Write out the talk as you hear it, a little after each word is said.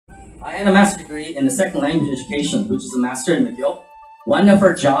I had a master's degree in the second language education, which is a master in McGill. One of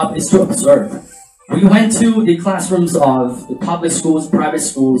our job is to observe. We went to the classrooms of the public schools, private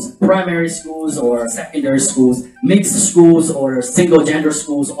schools, primary schools or secondary schools, mixed schools or single gender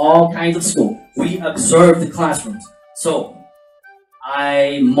schools, all kinds of schools. We observed the classrooms. So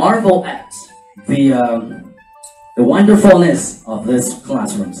I marvel at the wonderfulness of these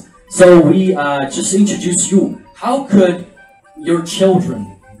classrooms. So we just introduce you. How could your children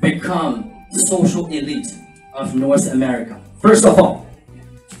become the social elite of North America? First of all,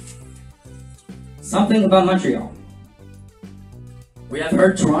 something about Montreal. We have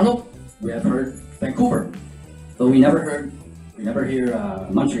heard Toronto, we have heard Vancouver, but we never hear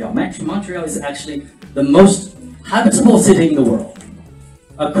Montreal. Montreal is actually the most habitable city in the world,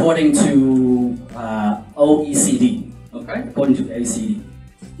 according to OECD. Okay, according to OECD,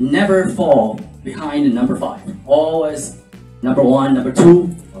 never fall behind the number 5. Always number 1, number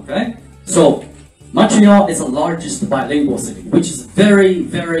 2. Okay, so Montreal is the largest bilingual city, which is very,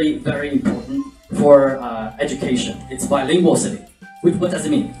 very, very important for education. It's a bilingual city. What does it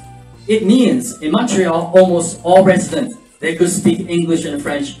mean? It means in Montreal, almost all residents, they could speak English and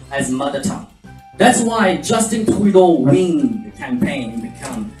French as mother tongue. That's why Justin Trudeau won the campaign and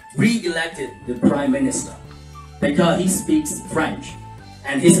become re-elected the Prime Minister, because he speaks French.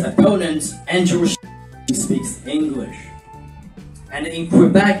 And his opponent, Andrew, speaks English. And in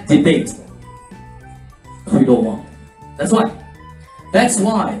Quebec debate, Trudeau won. That's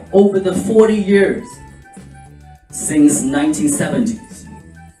why over the 40 years since 1970s,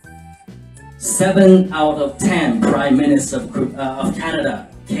 7 out of 10 Prime Ministers of Canada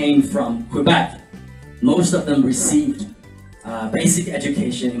came from Quebec. Most of them received basic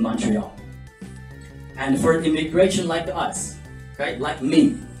education in Montreal. And for immigration like us, okay, like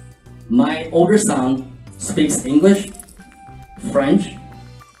me, my older son speaks English, French,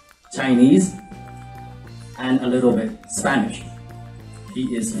 Chinese, and a little bit Spanish.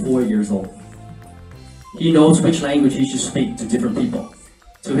 He is 4 years old. He knows which language he should speak to different people.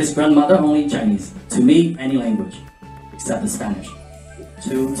 To his grandmother, only Chinese. To me, any language, except the Spanish.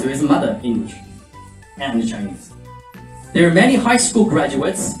 To his mother, English, and the Chinese. There are many high school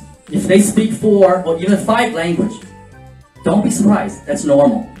graduates, if they speak 4 or even 5 languages, don't be surprised, that's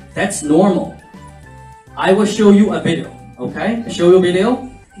normal. That's normal. I will show you a video, okay? I'll show you a video,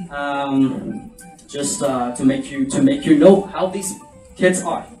 just to make you know how these kids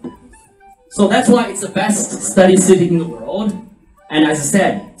are. So that's why it's the best study city in the world. And as I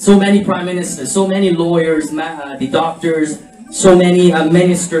said, so many prime ministers, so many lawyers, the doctors, so many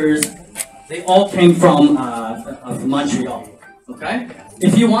ministers, they all came from Montreal, okay?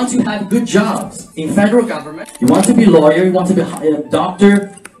 If you want to have good jobs in federal government, you want to be a lawyer, you want to be a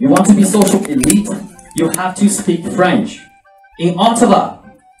doctor, you want to be social elite, you have to speak French. In Ottawa,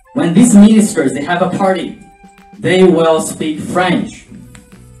 when these ministers, they have a party, they will speak French.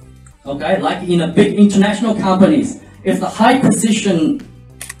 Okay, like in a big international companies, if the high position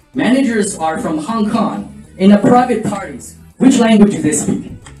managers are from Hong Kong, in a private parties, which language do they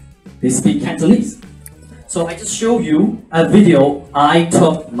speak? They speak Cantonese. So I just show you a video I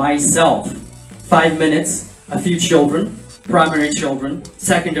took myself. 5 minutes, a few children, primary children,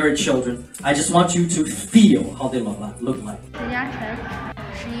 secondary children. I just want you to feel how they look like.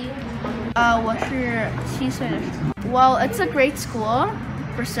 Well, it's a great school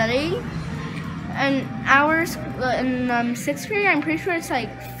for studying. And ours in 6th grade, I'm pretty sure it's like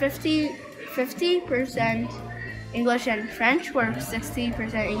 50% English and French, or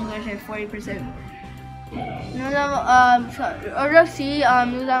 60% English and 40%. Nous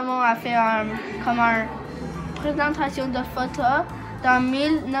avons fait comme une présentation de photos dans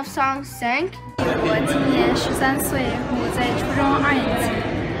 1905. 我今年13岁，我在初中2年级。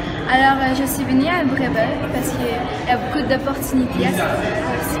Alors, je suis venue à Québec parce qu'il y a beaucoup d'opportunités à faire,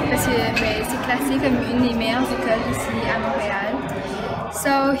 parce que c'est classé comme une des meilleures écoles ici à Montréal.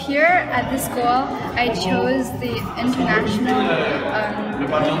 So here at the school, I chose the international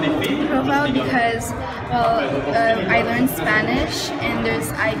profile because, well, I learned Spanish and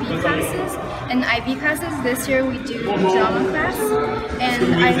there's IB classes. In IB classes this year we do drama class,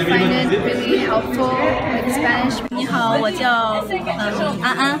 and I find it really helpful with Spanish. 你好，我叫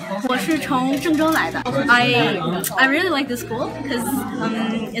安安，我是从郑州来的。I really like the school because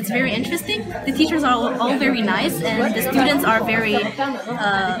it's very interesting. The teachers are all very nice, and the students are very.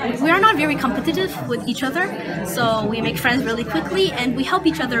 We are not very competitive with each other, so we make friends really quickly, and we help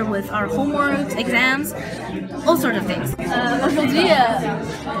each other with our homework, exams, all sorts of things. Aujourd'hui,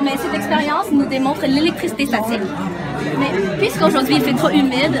 mais cette expérience nous démontre l'électricité statique. Mais puisqu'aujourd'hui il fait trop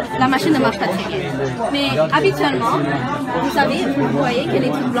humide, la machine ne marche pas très bien. Mais habituellement, vous savez, vous voyez que les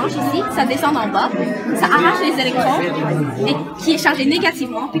trucs blanches ici, ça descend en bas, ça arrache les électrons et qui est chargé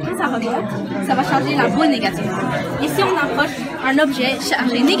négativement. Puis quand ça remonte, ça va charger la boule négativement. Et si on approche un objet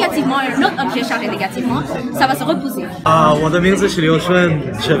chargé négativement et un autre objet chargé négativement, ça va se repousser. 我的名字是刘顺，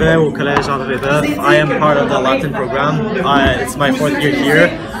学在我collège André Leboeuf. I am part of the Latin program. It's my 4th year here.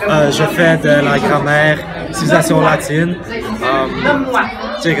 Je fais de la grammaire, civilisation latine.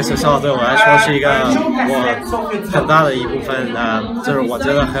 这个学校对我来说是一个我很大的一部分，就是我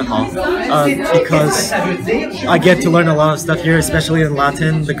觉得很好。Because I get to learn a lot of stuff here, especially in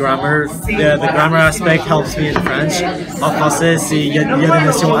Latin. The grammar aspect helps me in French. En français, il y a des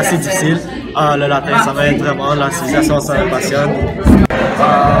notions assez difficiles. Le latin, ça m'aide vraiment. La civilisation, ça me passionne.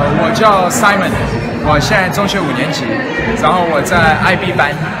 我叫 Simon， 我现在中学5年级，然后我在 IB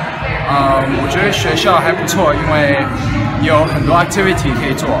班。我觉得学校还不错，因为有很多 activity 可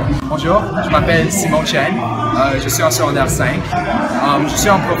以做。Bonjour, je m'appelle Simon Chen, je suis en secondaire 5. Je suis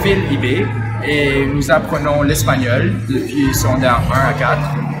en profil IB et nous apprenons l'espagnol depuis secondaire 1 à 4.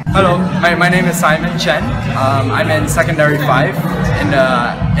 Hello, my name is Simon Chen. I'm in secondary 5 in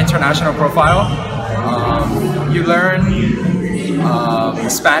the international profile. You learn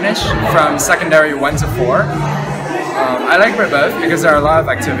Spanish from secondary 1 to 4. I like Leboeuf because there are a lot of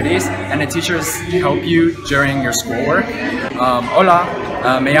activities and the teachers help you during your schoolwork. Hola,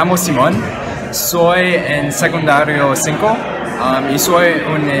 me llamo Simón, soy en secundario 5 y soy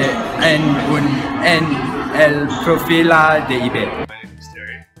en el profil de IB. My name is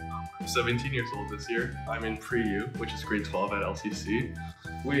Terry. I'm 17 years old this year. I'm in pre-U, which is grade 12 at LCC.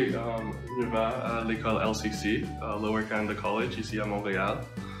 Oui, je vais à l'école LCC, Lower Canada College, ici à Montréal.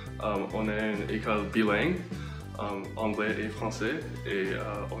 On est une école bilingue. Anglais et français, et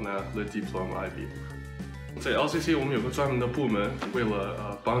on a le diplôme IB. 在 LCC 我们有个专门的部门，为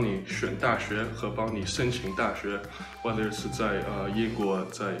了帮你选大学和帮你申请大学，或者是在英国、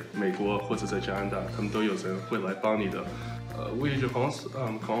在美国或者在加拿大，他们都有人会来帮你的。Oui, je pense,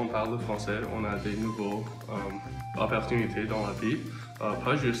 quand on parle français, on a des nouveaux opportunités dans la vie,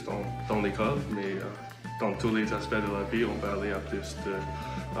 pas juste dans l'école, mais dans tous les aspects de la vie. On peut aller à plus de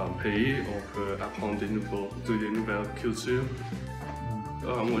pays, on peut apprendre des nouvelles cultures.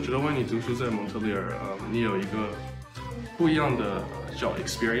 我觉得为你读书在蒙特利尔，你有一个不一样的叫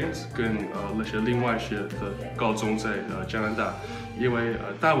experience， 跟那些另外一些的高中在加拿大，因为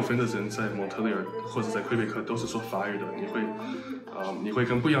大部分的人在蒙特利尔或者在魁北克都是说法语的，你会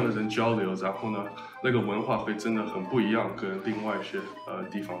跟不一样的人交流，然后呢，那个文化会真的很不一样，跟另外一些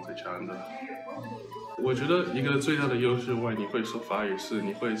地方在加拿大。我觉得一个最大的优势，为你会说法语，是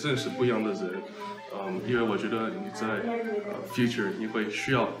你会认识不一样的人。因为我觉得你在future 你会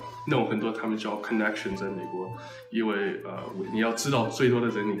需要弄很多他们叫 connection 在美国，因为你要知道最多的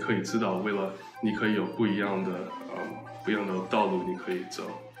人，你可以知道，为了你可以有不一样的道路你可以走。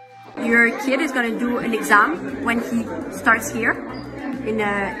Your kid is going to do an exam when he starts here in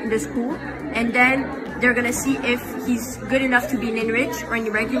the school, and then they're going to see if he's good enough to be in Enrich or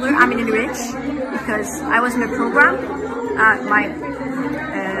in regular. I'm in Enrich because I was in a program at my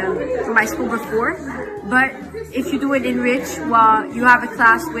school before. But if you do it in Enrich, well, you have a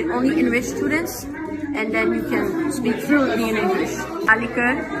class with only Enrich students, and then you can speak fluently in English. À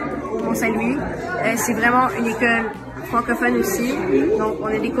l'école, Mont-Saint-Louis, c'est vraiment une école francophone aussi. Donc, on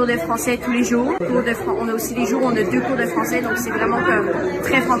a des cours de français tous les jours. On a aussi des jours où on a 2 cours de français, donc c'est vraiment comme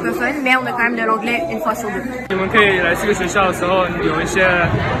très francophone, mais on a quand même de l'anglais une fois sur 2. 你们可以来这个学校的时候，有一些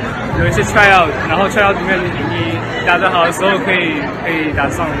try out， 然后 try out 里面你打得好的时候可以打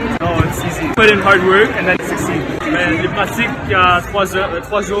上，然后it's easy. Put in hard work and then succeed. Les pratiques, il y a 3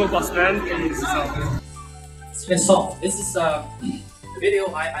 jours par semaine. So this is a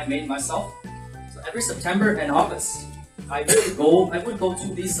video I made myself. So every September and August, I would go to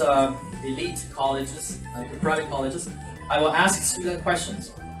these elite colleges, like the private colleges. I will ask student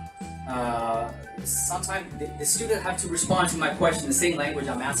questions. Sometimes the student have to respond to my question in the same language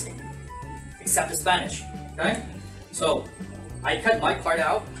I'm asking, except the Spanish. Okay, so I cut my part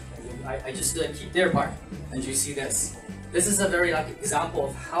out. I just keep their part, and you see this. This is a very example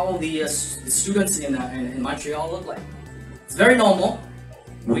of how the students in Montreal look like. It's very normal.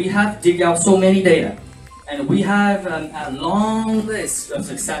 We have dig out so many data, and we have a long list of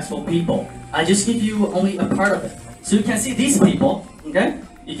successful people. I just give you only a part of it. So you can see these people, okay?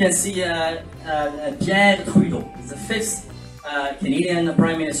 You can see Pierre Trudeau, the 5th Canadian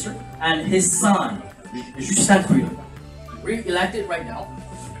Prime Minister, and his son, Justin Trudeau, re-elected right now.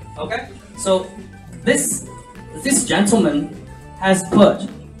 Okay? So this gentleman has put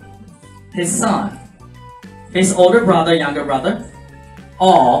his son his older brother, younger brother,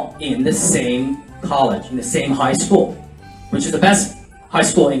 all in the same college, in the same high school, which is the best high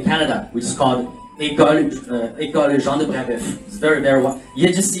school in Canada, which is called École Jean de Brébeuf. It's very, very well. You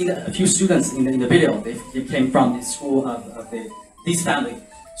had just seen a few students in the video. They came from the school of this family.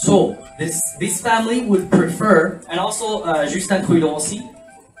 So this family would prefer, and also Justin Trudeau aussi.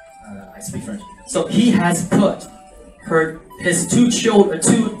 I speak French. So he has put his two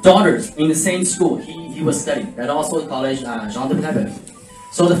daughters in the same school he was studying. That also college Jean de Brébeuf.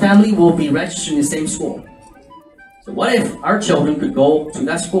 So the family will be registered in the same school. So what if our children could go to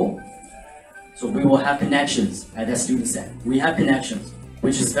that school? So we will have connections at that student center. We have connections,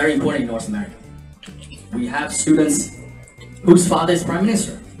 which is very important in North America. We have students whose father is Prime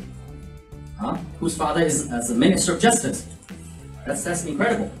Minister, whose father is as a Minister of Justice. That's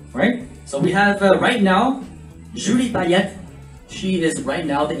incredible, right? So we have right now, Julie Payette. She is right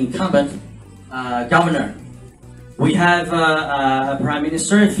now the incumbent governor. We have Prime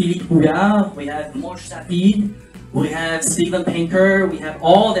Minister Philippe Couillard. We have Moshe Sapid. We have Steven Pinker. We have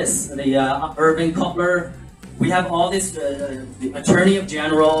all this, the Irving Cutler. We have all this, the Attorney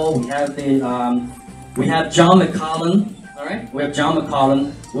General. We have we have John McCollum. All right, we have John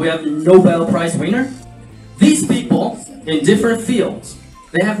McCollum. We have Nobel Prize winner. These people in different fields,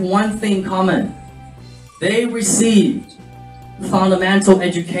 they have one thing in common. They received fundamental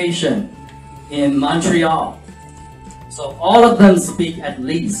education in Montreal. So all of them speak at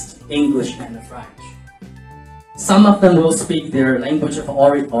least English and French. Some of them will speak their language of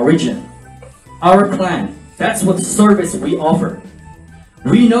origin. Our plan, that's what service we offer.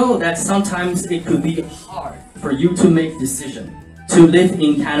 We know that sometimes it could be hard for you to make decision to live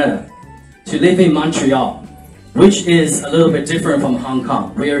in Canada, to live in Montreal, which is a little bit different from Hong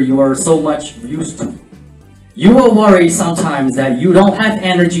Kong, where you are so much used to. You will worry sometimes that you don't have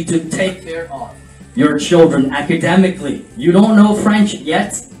energy to take care of your children academically. You don't know French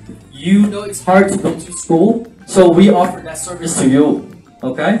yet. You know it's hard to go to school. So we offer that service to you,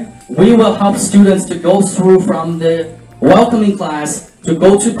 okay? We will help students to go through from the welcoming class to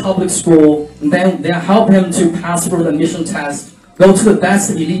go to public school, and then help him to pass through the admission test, go to the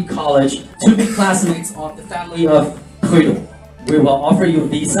best elite college, to be classmates of the family of Trudeau. We will offer you a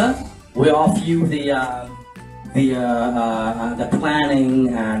visa. We offer you the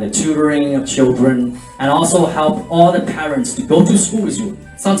planning and the tutoring of children, and also help all the parents to go to school with you.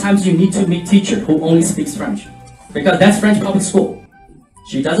 Sometimes you need to meet teacher who only speaks French, because that's French public school.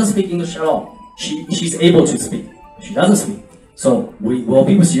 She doesn't speak English at all. She's able to speak. She doesn't speak. So we will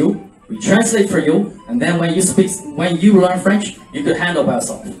be with you. We translate for you, and then when you learn French, you could handle by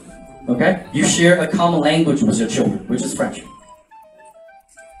yourself. Okay? You share a common language with your children, which is French.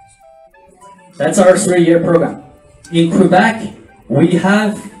 That's our 3-year program. In Quebec, we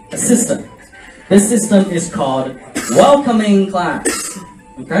have a system. This system is called welcoming class.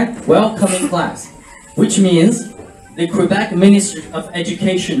 Okay? Welcoming class. Which means the Quebec Ministry of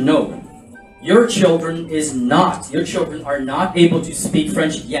Education knows your children are not able to speak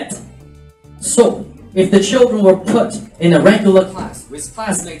French yet. So, if the children were put in a regular class with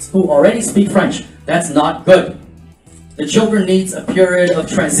classmates who already speak French, that's not good. The children needs a period of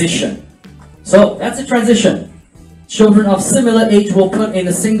transition. So, that's a transition. Children of similar age will put in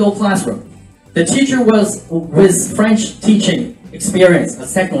a single classroom. The teacher with French teaching experience, a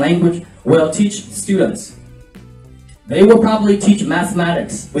second language, will teach students. They will probably teach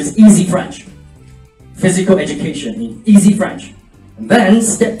mathematics with easy French, physical education in easy French. And then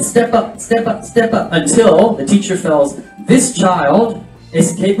step up until the teacher feels this child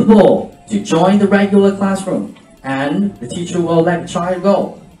is capable to join the regular classroom, and the teacher will let the child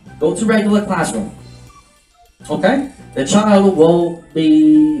go to regular classroom. Okay? The child will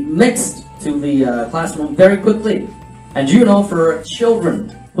be mixed to the classroom very quickly. And you know, for children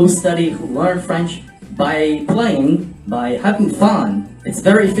who learn French by playing, by having fun, it's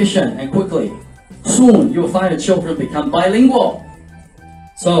very efficient and quickly. Soon, you'll find the children become bilingual.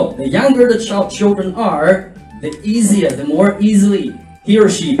 So, the younger the children are, the more easily he or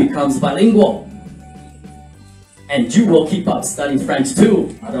she becomes bilingual. And you will keep up studying French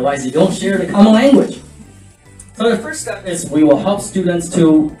too, otherwise you don't share the common language. So the first step is we will help students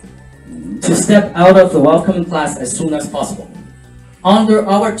to step out of the welcoming class as soon as possible. Under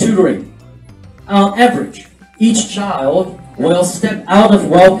our tutoring, on average, each child will step out of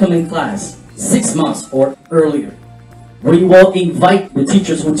welcoming class 6 months or earlier. We will invite the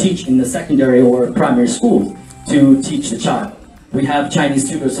teachers who teach in the secondary or primary school to teach the child. We have Chinese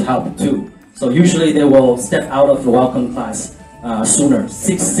tutors help too. So usually they will step out of the welcome class sooner,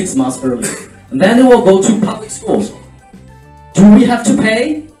 six months earlier. And then they will go to public schools. Do we have to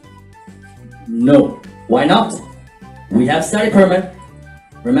pay? No. Why not? We have study permit.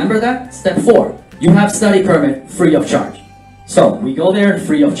 Remember that? Step 4. You have study permit free of charge. So we go there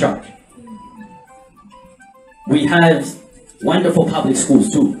free of charge. We have wonderful public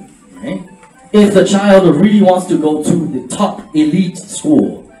schools too, right? If the child really wants to go to the top elite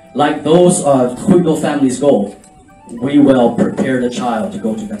school, like those Trudeau families go, we will prepare the child to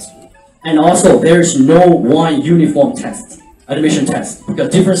go to that school. And also, there's no one uniform test, admission test, because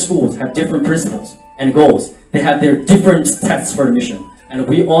different schools have different principles and goals. They have their different tests for admission. And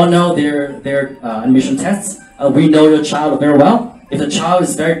we all know their admission tests. We know your child very well. If the child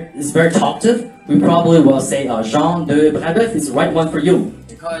is very talkative, we probably will say Jean de Brébeuf is the right one for you,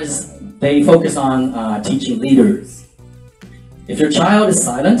 because they focus on teaching leaders. If your child is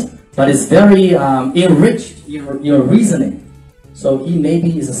silent, but is very enriched in your reasoning, so he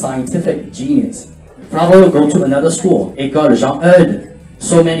maybe is a scientific genius, probably will go to another school, École Jean Eudes.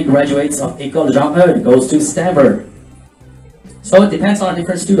 So many graduates of École Jean Eudes goes to Stanford. So it depends on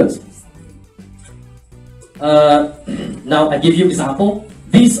different students. Now I give you an example.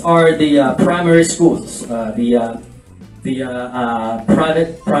 These are the primary schools, the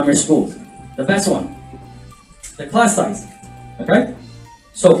private primary schools. The best one, the class size. Okay?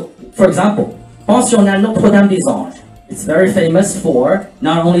 So, for example, Pensionnat Notre-Dame des Anges. It's very famous for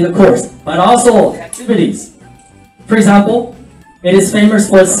not only the course, but also activities. For example, it is famous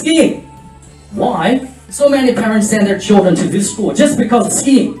for skiing. Why? So many parents send their children to this school just because of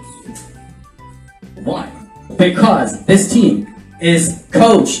skiing. Why? Because this team is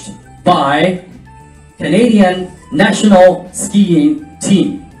coached by Canadian national skiing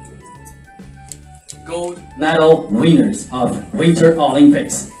team. Gold medal winners of Winter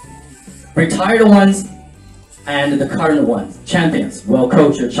Olympics. Retired ones and the current ones, champions, will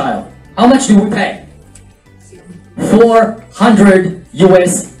coach your child. How much do we pay? $400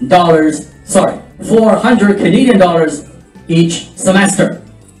 Canadian dollars each semester.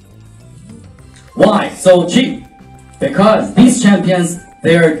 Why so cheap? Because these champions,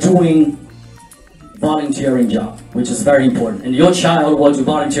 they are doing volunteering job, which is very important. And your child will do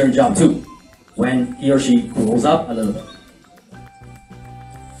volunteering job too, when he or she grows up a little bit.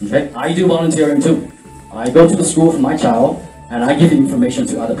 Okay, I do volunteering too. I go to the school for my child, and I give information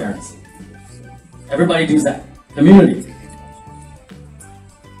to other parents. Everybody does that. Community.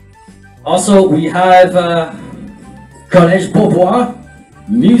 Also, we have Collège Beauvoir,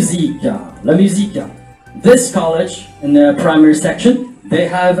 Musica, La Musica. This college, in the primary section, they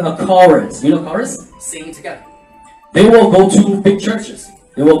have a chorus. You know chorus? Singing together. They will go to big churches.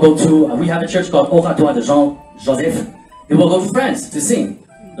 They will go to, we have a church called Oratoire de Jean-Joseph. They will go to France to sing.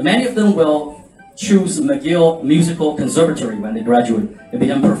 But many of them will choose McGill Musical Conservatory when they graduate. They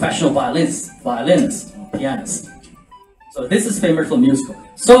become professional violinists, pianists. So this is famous for musical.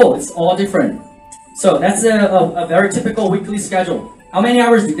 So it's all different. So that's a very typical weekly schedule. How many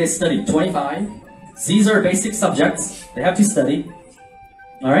hours do they study? 25. These are basic subjects they have to study.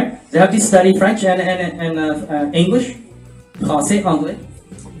 All right? They have to study French and English, Français, Anglais.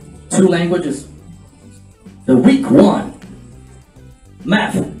 2 languages. The week 1,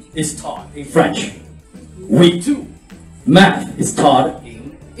 math is taught in French. Week 2, math is taught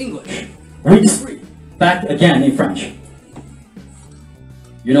in English. Week 3, back again in French.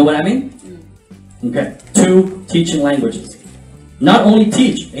 You know what I mean? Okay, 2 teaching languages. Not only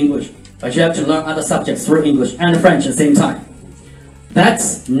teach English, but you have to learn other subjects for English and French at the same time.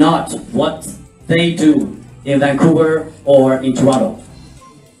 That's not what they do in Vancouver or in Toronto.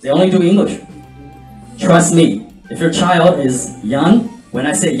 They only do English. Trust me, if your child is young, when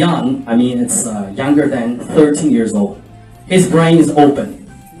I say young, I mean it's younger than 13 years old. His brain is open.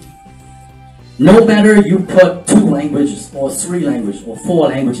 No matter you put 2 languages or 3 languages or 4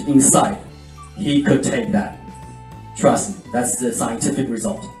 languages inside, he could take that. Trust me, that's the scientific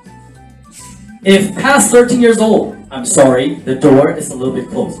result. If past 13 years old, I'm sorry, the door is a little bit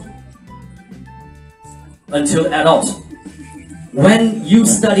closed. Until adult. When you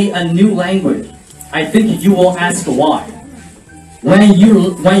study a new language, I think you will ask why. When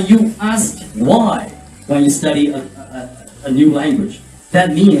you ask why when you study a new language,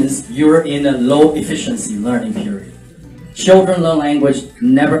 that means you're in a low efficiency learning period. Children learn language,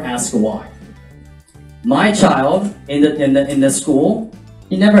 never ask why. My child in the school,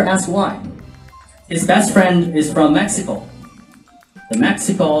 he never asked why. His best friend is from Mexico. The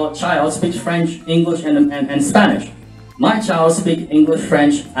Mexico child speaks French, English, and Spanish. My child speaks English,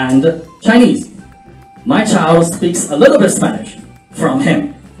 French, and Chinese. My child speaks a little bit Spanish from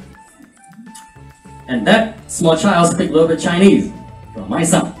him. And that small child speaks a little bit Chinese from my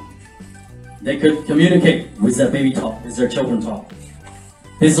son. They could communicate with their baby talk, with their children talk.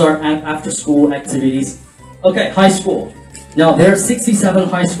 These are after-school activities Okay, high school. Now, there are 67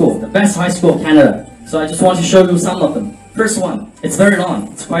 high schools, the best high school in Canada. So I just want to show you some of them. First one, it's very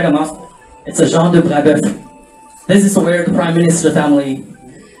long. It's quite a mouthful. It's a Jean de Brébeuf. This is where the Prime Minister family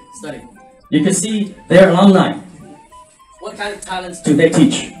studied. You can see their alumni. What kind of talents do they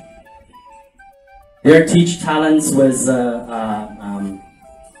teach? They teach talents with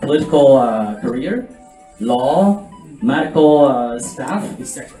political career, law, medical staff,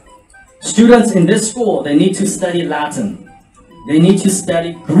 etc. Students in this school, they need to study Latin. They need to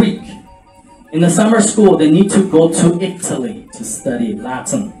study Greek. In the summer school, they need to go to Italy to study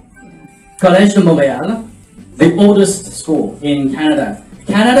Latin. Collège de Montréal, the oldest school in Canada.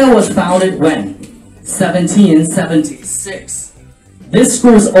 Canada was founded when? 1776. This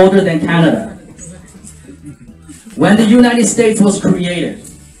school is older than Canada. When the United States was created,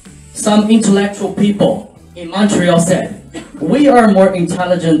 some intellectual people in Montreal said, we are more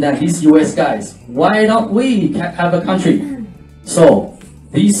intelligent than these US guys. Why don't we have a country? So,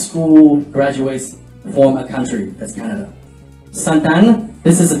 these school graduates form a country, that's Canada. Sainte-Anne,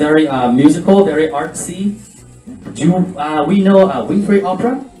 this is a very musical, very artsy. We know Winfrey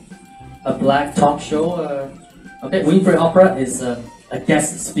Opera, a black talk show. Okay, Winfrey Opera is a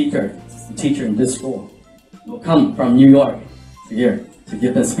guest speaker, teacher in this school. Will come from New York to here to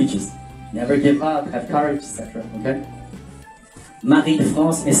give them speeches. Never give up, have courage, etc. Okay? Marie de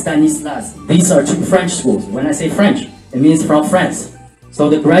France and Stanislas. These are two French schools. When I say French, it means from France. So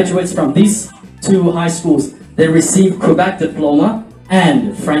the graduates from these two high schools, they receive Quebec diploma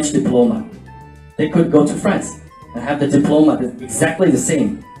and French diploma. They could go to France and have the diploma that's exactly the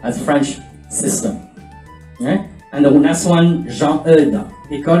same as French system. Okay? And the next one, Jean Eudes,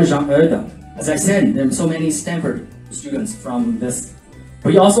 École Jean Eudes. As I said, there are so many Stanford students from this.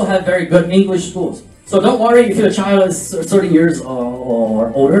 We also have very good English schools. So don't worry if your child is 13 years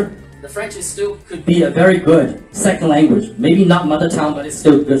or older. The French is still could be a very good second language. Maybe not mother tongue, but it's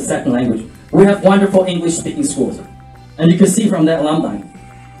still a good second language. We have wonderful English-speaking schools. And you can see from that alumni.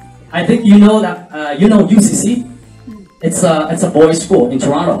 I think you know that, UCC? It's a boys' school in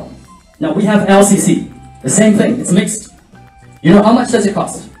Toronto. Now we have LCC. The same thing, it's mixed. You know how much does it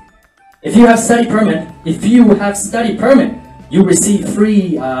cost? If you have study permit, you receive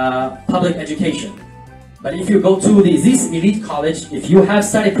free public education. But if you go to this elite college, if you have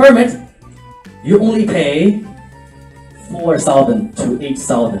study permit, you only pay 4,000 to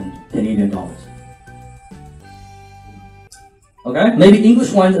 8,000 Canadian dollars. Okay, maybe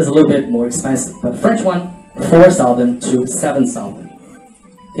English one is a little bit more expensive, but French one 4,000 to 7,000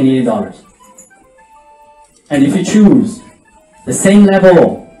 Canadian dollars. And if you choose the same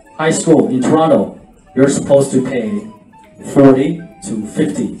level high school in Toronto, you're supposed to pay 40 to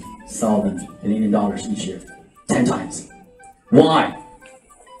 50,000 Canadian dollars each year, 10 times. Why?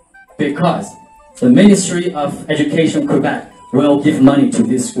 Because the Ministry of Education Quebec will give money to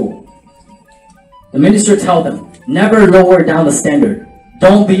this school. The minister tells them, never lower down the standard.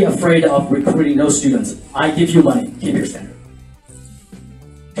 Don't be afraid of recruiting those students. I give you money, keep your standard.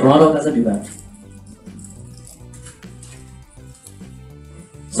 Toronto doesn't do that.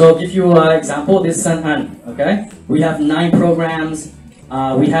 So I'll give you an example, this is Sainte-Anne, okay? We have 9 programs.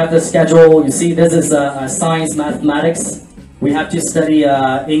 We have the schedule. You see, this is science, mathematics. We have to study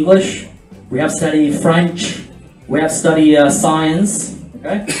English. We have to study French. We have to study science,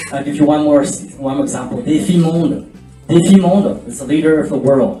 okay? I'll give you one more example. Défi Monde. Défi Monde is the leader of the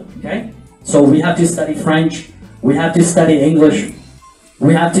world, okay? So we have to study French. We have to study English.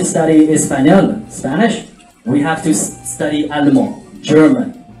 We have to study Espanol, Spanish. We have to study Allemand,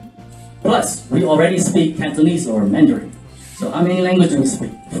 German. Plus, we already speak Cantonese or Mandarin. So how many languages do we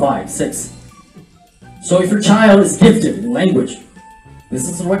speak? 5, 6. So if your child is gifted in language, this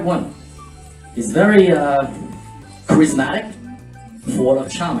is the right one. He's very charismatic, full of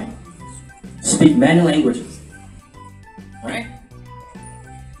charming. Speak many languages. Alright?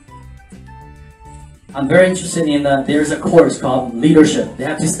 I'm very interested in, there's a course called leadership. They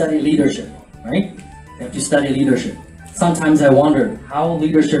have to study leadership, right? They have to study leadership. Sometimes I wonder how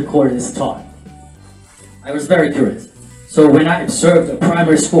leadership course is taught. I was very curious. So when I observed a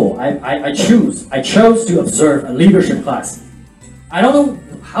primary school, I chose to observe a leadership class. I don't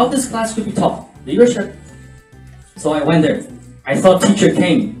know how this class could be taught. Leadership. So I went there. I thought teacher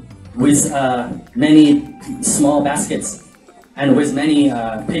came with many small baskets and with many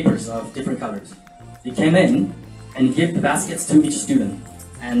papers of different colors. He came in and gave the baskets to each student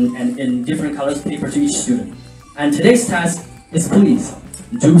and in different colors paper to each student. And today's task is please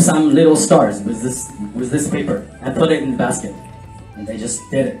do some little stars with this paper and put it in the basket. And they just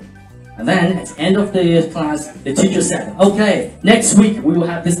did it. And then at the end of the class, the teacher said, okay, next week we will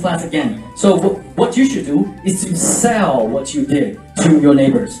have this class again. So what What you should do is to sell what you did to your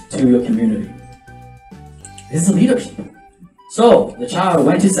neighbors, to your community. This is leadership. So the child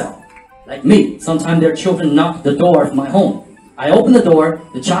went to sell. Like me, sometimes their children knock the door of my home. I open the door,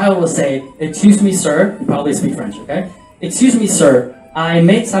 the child will say, "Excuse me, sir," you probably speak French, okay? "Excuse me, sir, I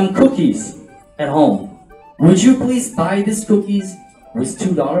made some cookies at home. Would you please buy these cookies with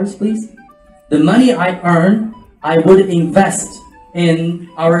 $2, please?" The money I earn, I would invest in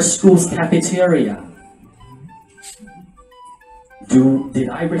our school's cafeteria. Did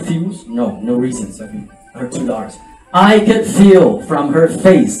I refuse? No, no reasons. Okay. Her $2. I could feel from her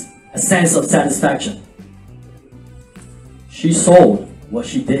face a sense of satisfaction. She sold what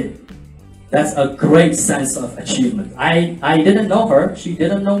she did. That's a great sense of achievement. I didn't know her, she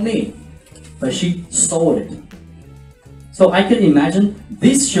didn't know me, but she sold it. So I could imagine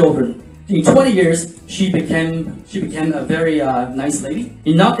these children, in 20 years, she became a very nice lady.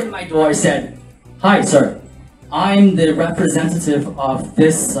 He knocked at my door and said, "Hi, sir. I'm the representative of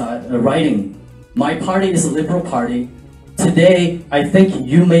this writing. My party is a liberal party. Today, I think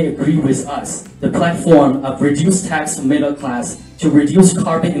you may agree with us. The platform of reduced tax for middle class, to reduce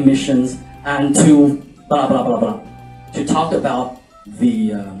carbon emissions, and to blah, blah, blah, blah. To talk about the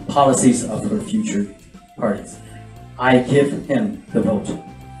policies of her future parties. I give him the vote."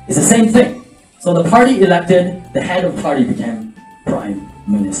 It's the same thing. So the party elected, the head of the party became prime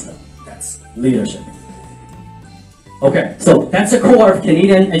minister. That's leadership. Okay, so that's the core of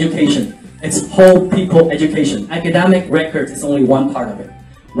Canadian education. It's whole people education. Academic records is only one part of it.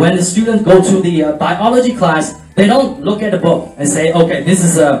 When the students go to the biology class, they don't look at the book and say, okay, this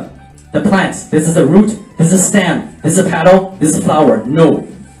is the plants, this is the root, this is a stem, this is a petal, this is a flower. No.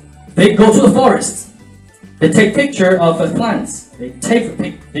 They go to the forest. They take picture of the plants. They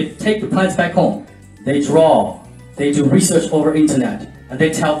take the plants back home. They draw. They do research over internet. And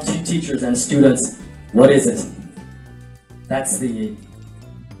they tell teachers and students, what is it? That's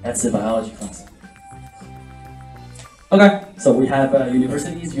the biology class. Okay, so we have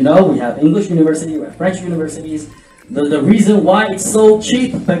universities, you know, we have English university, we have French universities. The reason why it's so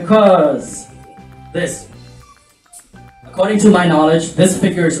cheap, because this. According to my knowledge, this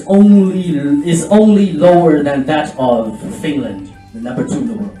figure is only lower than that of Finland, the number 2 in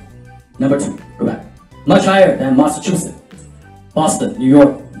the world. Number 2, Quebec. Much higher than Massachusetts, Boston, New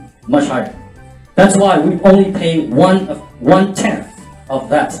York, much higher. That's why we only pay 1/10 of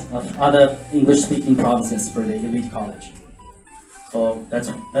that of other English-speaking provinces for the elite college. So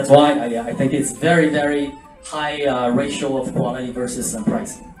that's why I think it's very, very high ratio of quality versus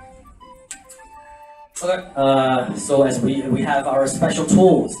price. Okay, so as we have our special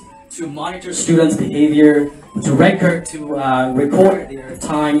tools to monitor students' behavior, to record their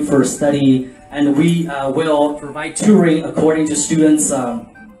time for study, and we will provide tutoring according to students'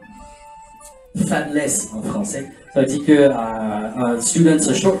 faiblesse en français. Ça dit que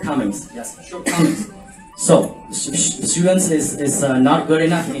students' shortcomings, yes, shortcomings. So students is not good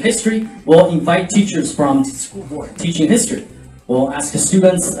enough in history. We'll invite teachers from school board teaching history. We'll ask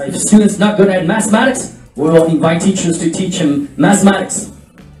students, if students not good at mathematics, we will invite teachers to teach them mathematics.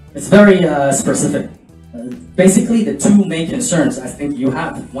 It's very specific. Basically, the two main concerns I think you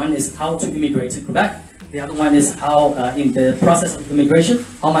have. One is how to immigrate to Quebec. The other one is how, in the process of immigration,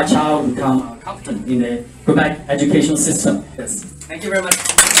 how my child become competent in the Quebec educational system. Yes. Thank you very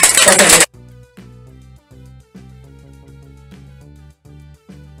much.